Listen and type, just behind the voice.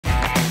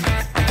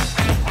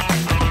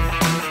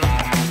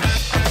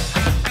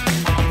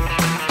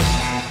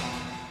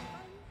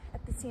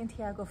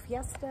Santiago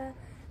fiesta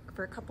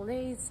for a couple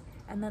days,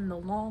 and then the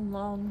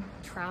long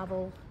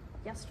travel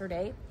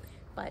yesterday.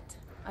 But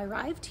I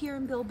arrived here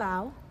in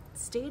Bilbao,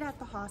 stayed at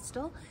the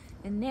hostel,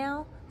 and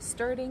now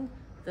starting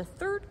the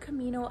third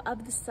Camino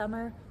of the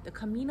summer, the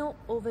Camino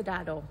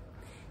Olvidado.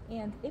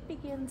 And it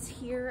begins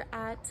here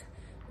at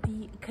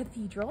the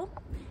cathedral.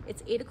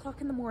 It's 8 o'clock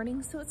in the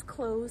morning, so it's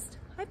closed.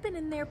 I've been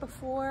in there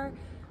before,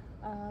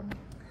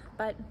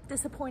 but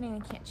disappointing I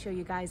can't show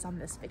you guys on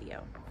this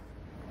video.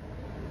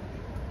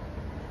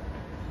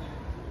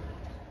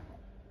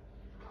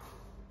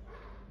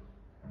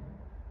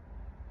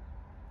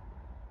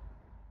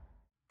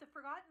 The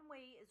Forgotten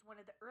Way is one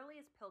of the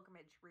earliest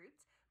pilgrimage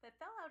routes, but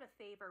fell out of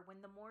favor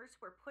when the Moors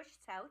were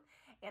pushed south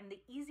and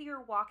the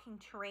easier walking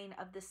terrain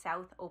of the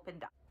south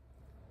opened up.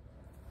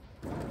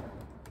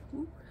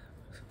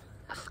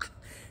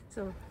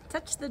 So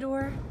touch the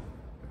door,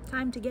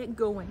 time to get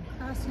going.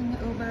 Crossing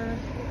over the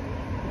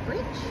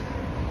bridge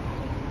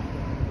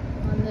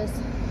on this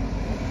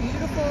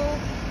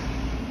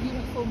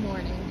beautiful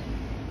morning.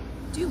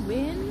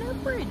 Doing a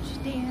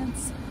bridge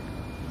dance.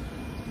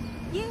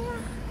 Yeah.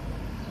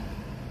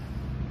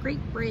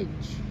 Great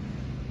bridge.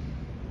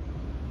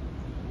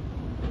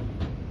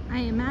 I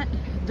am at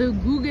the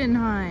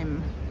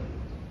Guggenheim.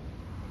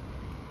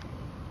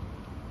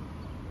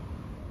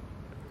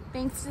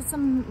 Thanks to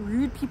some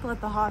rude people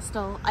at the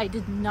hostel, I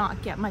did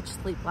not get much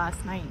sleep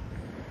last night.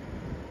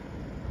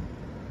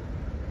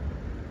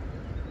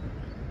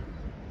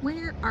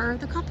 Where are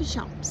the coffee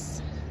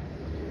shops?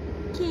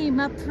 Came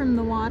up from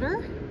the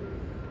water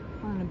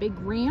on a big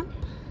ramp.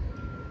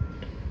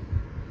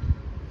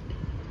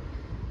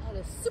 Had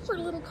a super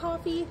little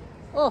coffee.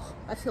 Oh,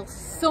 I feel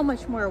so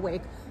much more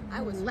awake.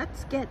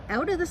 Let's get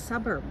out of the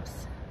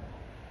suburbs.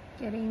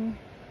 Getting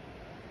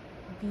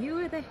a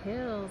view of the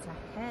hills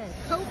ahead.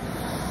 Hope,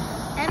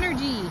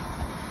 energy.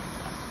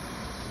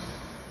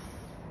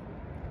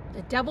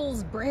 The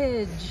Devil's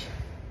Bridge.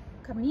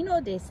 Camino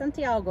de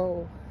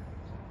Santiago.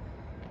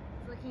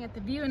 Looking at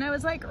the view and I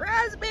was like,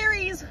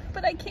 raspberries,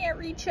 but I can't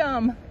reach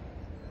them.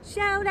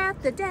 Shout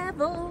out the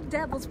devil,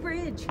 Devil's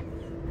Bridge,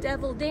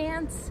 devil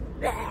dance.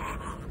 I'm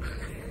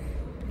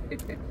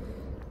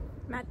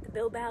at the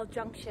Bilbao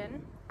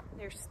Junction.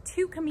 There's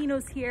two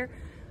Caminos here.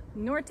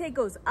 Norte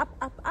goes up,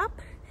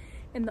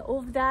 and the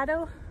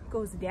Olvidado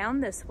goes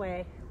down this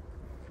way.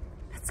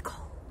 Let's go.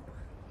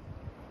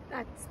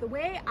 That's the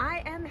way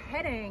I am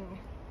heading.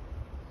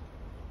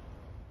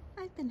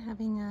 I've been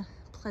having a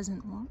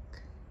pleasant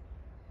walk.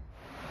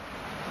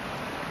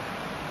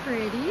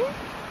 Pretty.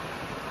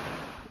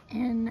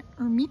 And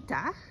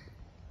Ermita,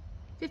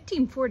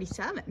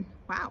 1547.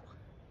 Wow.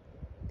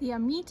 The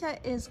Ermita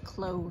is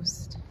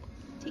closed.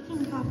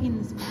 Taking coffee in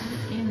this bar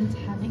and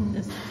having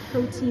this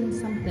protein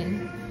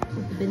something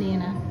with the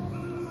banana.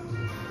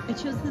 I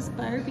chose this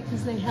bar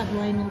because they have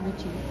Lionel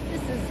Richie.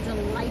 This is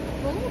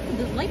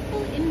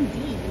delightful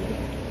indeed.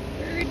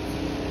 Birds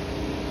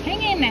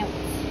hanging out.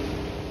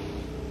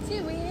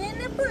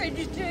 Doing a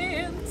bridge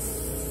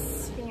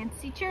dance.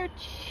 Fancy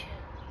church.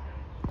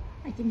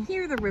 I can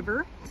hear the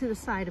river to the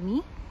side of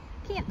me.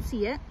 Can't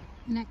see it.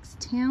 Next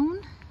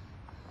town,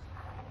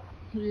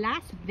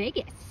 Las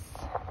Vegas.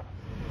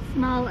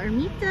 Small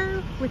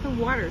ermita with a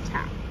water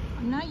tap.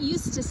 I'm not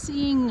used to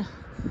seeing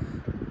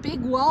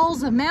big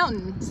walls of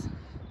mountains.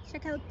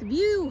 Check out the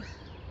view.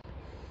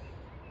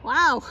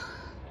 Wow.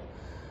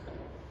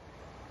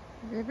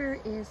 The river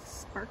is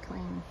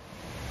sparkling.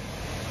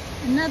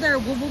 Another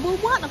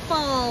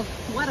waterfall.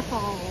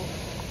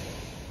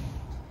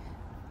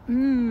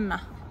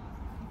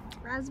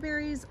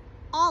 Raspberries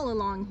all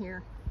along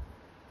here.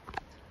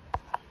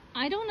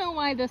 I don't know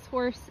why this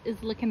horse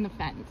is licking the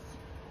fence.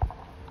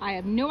 I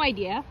have no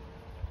idea.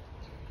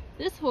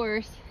 This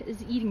horse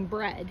is eating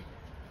bread.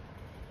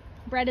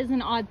 Bread is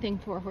an odd thing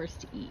for a horse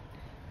to eat,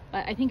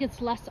 but I think it's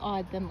less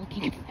odd than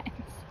licking a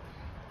fence.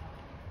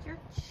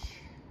 Church.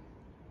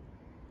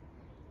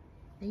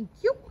 Thank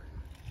you.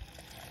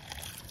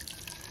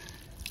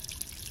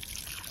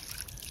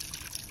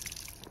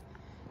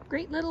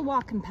 Great little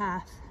walking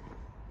path.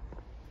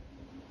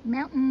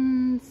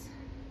 Mountains.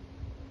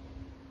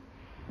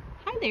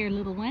 Hi there,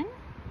 little one.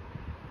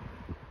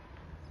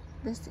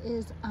 This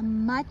is a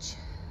much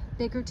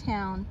bigger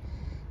town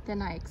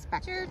than I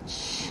expected.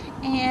 Church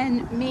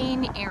and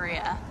main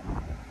area.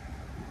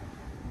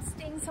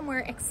 Staying somewhere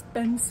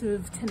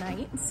expensive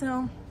tonight,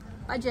 so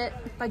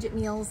budget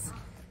meals.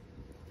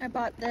 I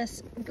bought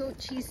this goat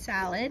cheese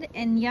salad,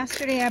 and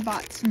yesterday I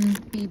bought some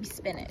baby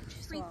spinach.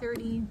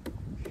 3:30.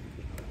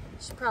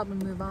 Should probably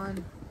move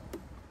on.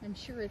 I'm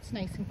sure it's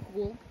nice and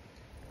cool.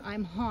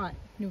 I'm hot,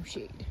 no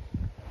shade.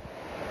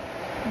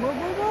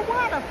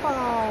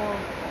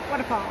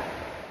 Waterfall.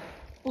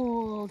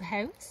 Old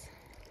house.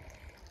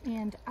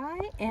 And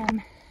I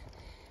am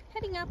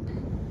heading up.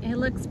 It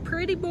looks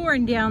pretty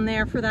boring down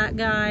there for that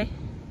guy.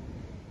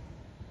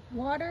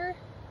 Water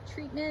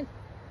treatment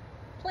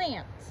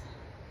plants.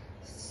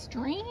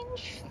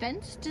 Strange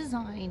fence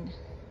design.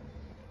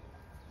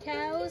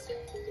 Cows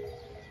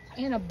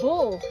and a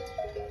bull.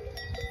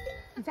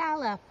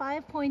 Zalla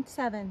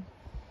 5.7.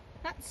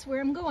 That's where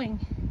I'm going.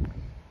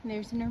 And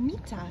there's an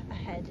ermita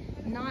ahead,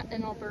 not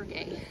an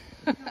albergue.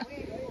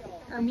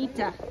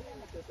 Ermita.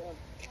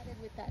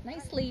 With that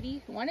nice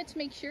lady who wanted to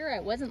make sure I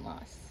wasn't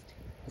lost.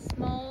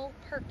 Small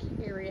park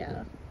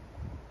area.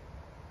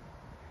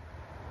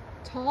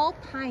 Tall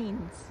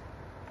pines.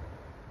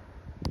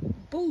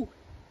 Boo!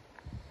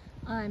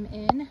 I'm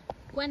in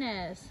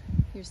Güenes.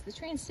 Here's the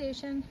train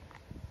station.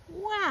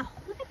 Wow,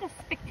 look at this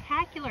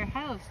spectacular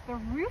house. The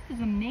roof is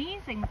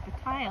amazing with the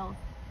tiles.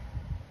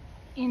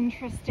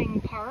 Interesting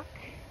park.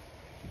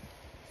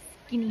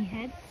 Skinny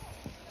heads.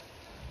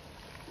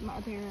 Some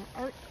other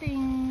art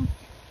things.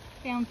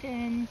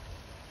 Fountain.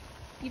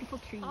 Beautiful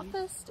trees.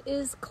 Office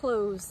is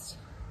closed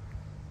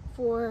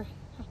for,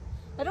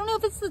 I don't know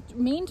if it's the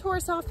main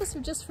tourist office or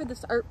just for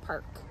this art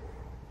park.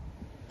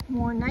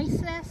 More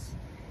niceness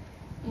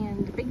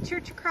and a big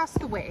church across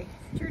the way.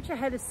 Church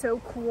ahead is so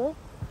cool.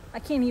 I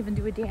can't even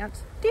do a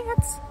dance.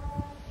 Dance!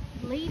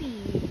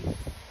 Ladies.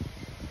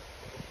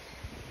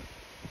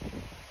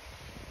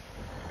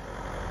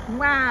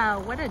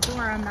 Wow, what a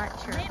door on that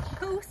church.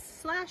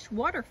 Lamppost /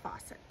 water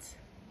faucet.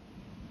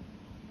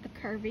 The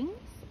carvings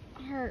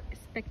are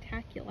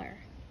spectacular.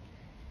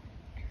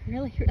 I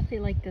really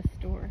like this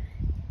door.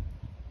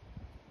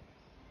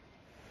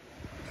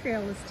 The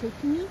trail is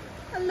taking me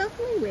a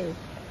lovely way.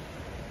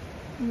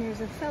 And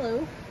there's a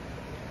fellow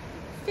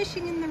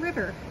fishing in the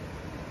river.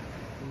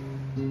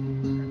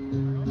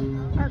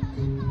 Park.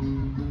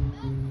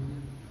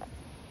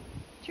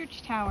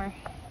 Church tower.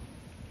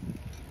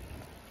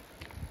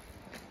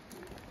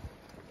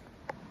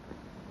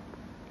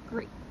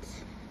 Great.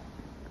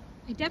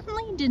 I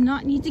definitely did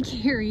not need to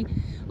carry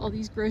all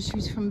these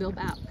groceries from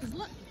Bilbao. Because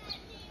look,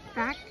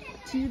 back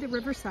to the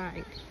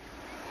riverside.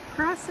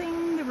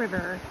 Crossing the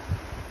river.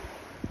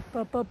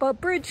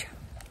 Bridge.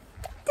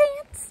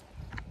 Dance.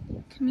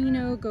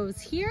 Camino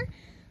goes here,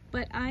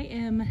 but I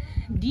am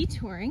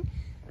detouring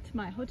to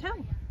my hotel.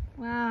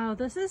 Wow,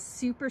 this is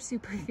super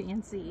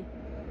fancy.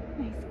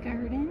 Nice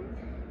garden.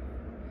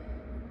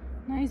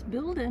 Nice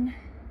building.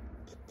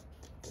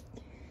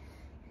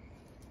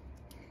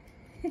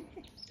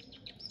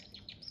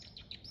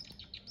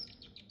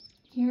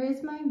 Here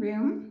is my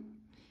room.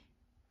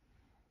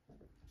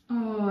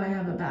 Oh, I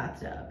have a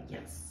bathtub,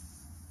 yes.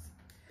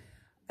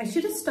 I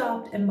should have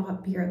stopped and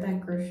bought beer at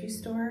that grocery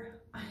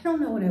store. I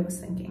don't know what I was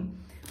thinking,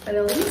 but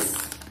at least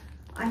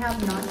I have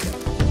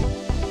nachos.